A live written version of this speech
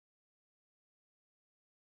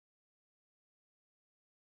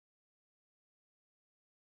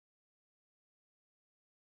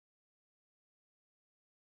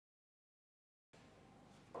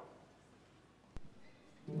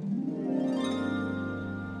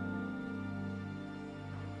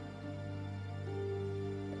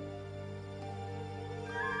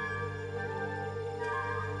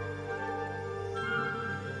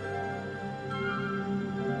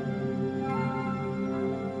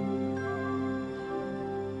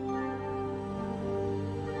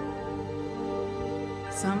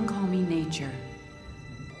Some call me nature.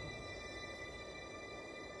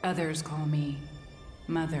 Others call me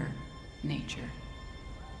Mother Nature.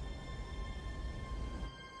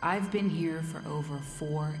 I've been here for over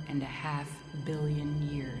 4.5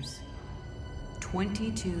 billion years.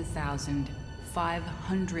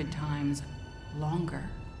 22,500 times longer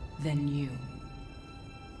than you.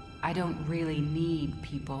 I don't really need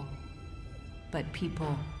people, but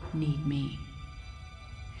people need me.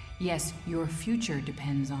 Yes, your future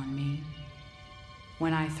depends on me.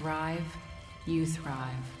 When I thrive, you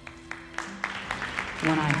thrive.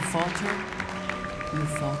 When I falter, you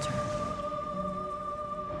falter.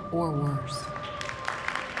 Or worse.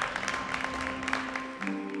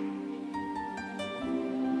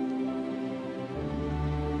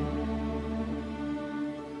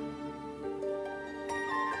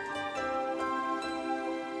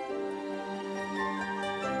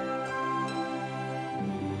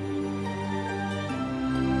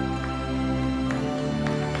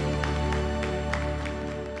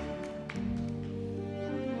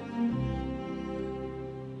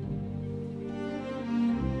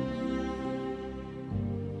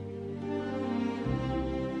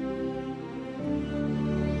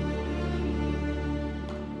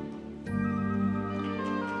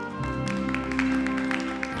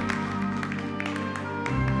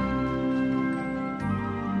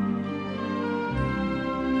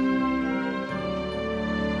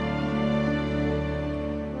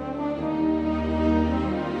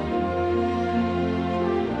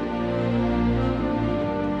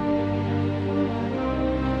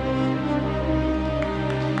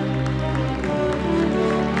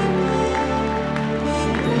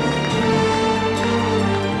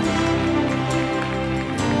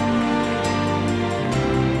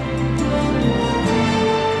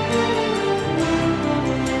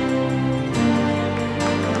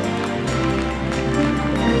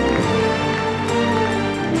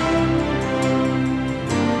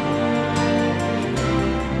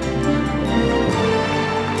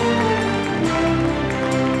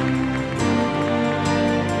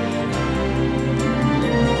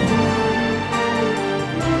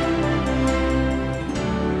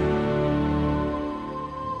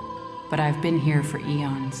 But I've been here for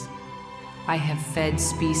eons. I have fed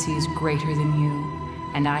species greater than you,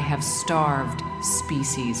 and I have starved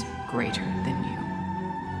species greater than you.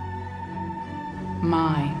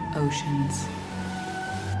 My oceans,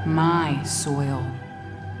 my soil,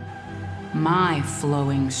 my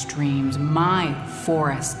flowing streams, my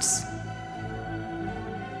forests,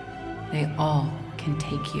 they all can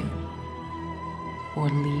take you or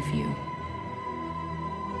leave you.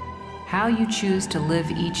 How you choose to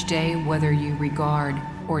live each day, whether you regard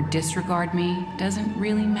or disregard me, doesn't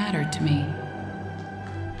really matter to me.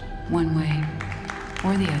 One way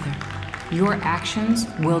or the other. Your actions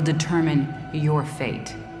will determine your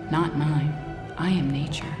fate, not mine. I am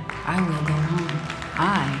nature. I will go on.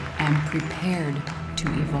 I am prepared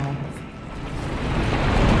to evolve.